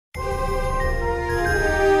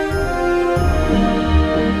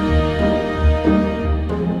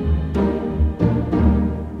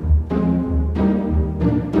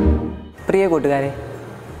പ്രിയ കൂട്ടുകാരെ,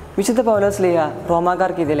 വിശുദ്ധ പൗലോസ് ശ്ലീഹ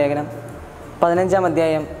റോമാക്കാർക്ക് എഴുതിയ ലേഖനം 15-ാം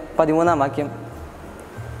അധ്യായം 13-ാം വാക്യം.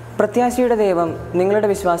 പ്രത്യാശയുടെ ദൈവം നിങ്ങളുടെ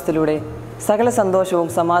വിശ്വാസത്തിലൂടെ സകല സന്തോഷവും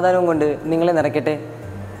സമാധാനവും കൊണ്ട് നിങ്ങളെ നിറയ്ക്കട്ടെ.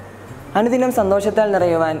 അനുദിനം സന്തോഷത്താൽ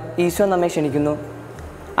നിറയുവാൻ ഈശോ നമ്മെ ക്ഷണിക്കുന്നു.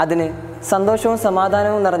 അതിന് സന്തോഷവും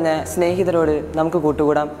സമാധാനവും നിറഞ്ഞ സ്നേഹിതരോട് നമുക്ക്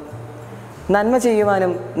കൂട്ടുകൂടാം. നന്മ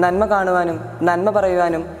ചെയ്യുവാനും നന്മ കാണുവാനും നന്മ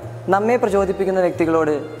പറയുവാനും നമ്മെ പ്രചോദിപ്പിക്കുന്ന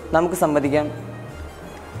വ്യക്തികളോട് നമുക്ക് സംവദിക്കാം.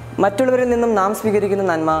 മറ്റുള്ളവരിൽ നിന്നും നാം സ്വീകരിക്കുന്ന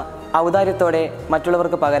നന്മ ഔദാര്യത്തോടെ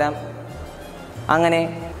മറ്റുള്ളവർക്ക് പകരാം. അങ്ങനെ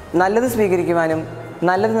നല്ലത് സ്വീകരിക്കുവാനും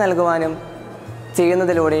നല്ലത് നൽകുവാനും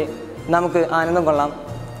ചെയ്യുന്നതിലൂടെ നമുക്ക് ആനന്ദം കൊള്ളാം.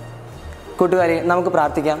 കൂട്ടുകാരെ, നമുക്ക്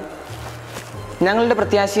പ്രാർത്ഥിക്കാം. ഞങ്ങളുടെ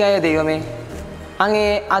പ്രത്യാശയായ ദൈവമേ,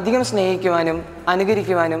 അങ്ങയെ അധികം സ്നേഹിക്കുവാനും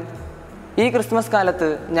അനുകരിക്കുവാനും ഈ ക്രിസ്മസ് കാലത്ത്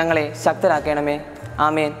ഞങ്ങളെ ശക്തരാക്കണമേ.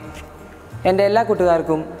 ആമേൻ. എൻ്റെ എല്ലാ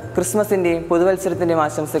കൂട്ടുകാർക്കും ക്രിസ്മസിൻ്റെയും പുതുവത്സരത്തിൻ്റെയും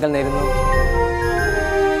ആശംസകൾ നേരുന്നു.